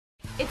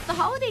It's the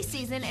holiday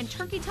season and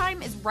turkey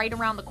time is right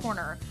around the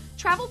corner.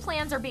 Travel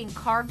plans are being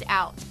carved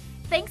out.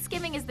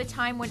 Thanksgiving is the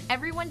time when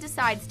everyone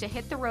decides to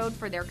hit the road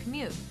for their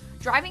commute.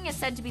 Driving is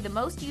said to be the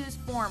most used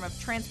form of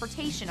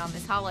transportation on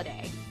this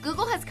holiday.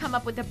 Google has come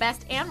up with the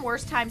best and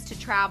worst times to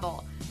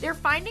travel. Their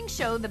findings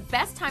show the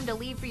best time to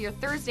leave for your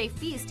Thursday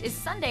feast is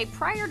Sunday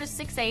prior to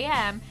 6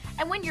 a.m.,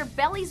 and when your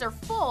bellies are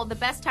full, the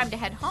best time to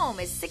head home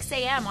is 6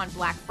 a.m. on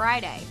Black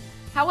Friday.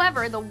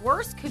 However, the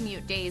worst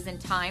commute days and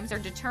times are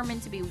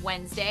determined to be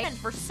Wednesday and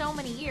for so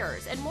many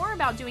years, and more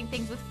about doing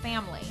things with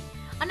family.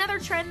 Another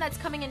trend that's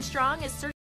coming in strong is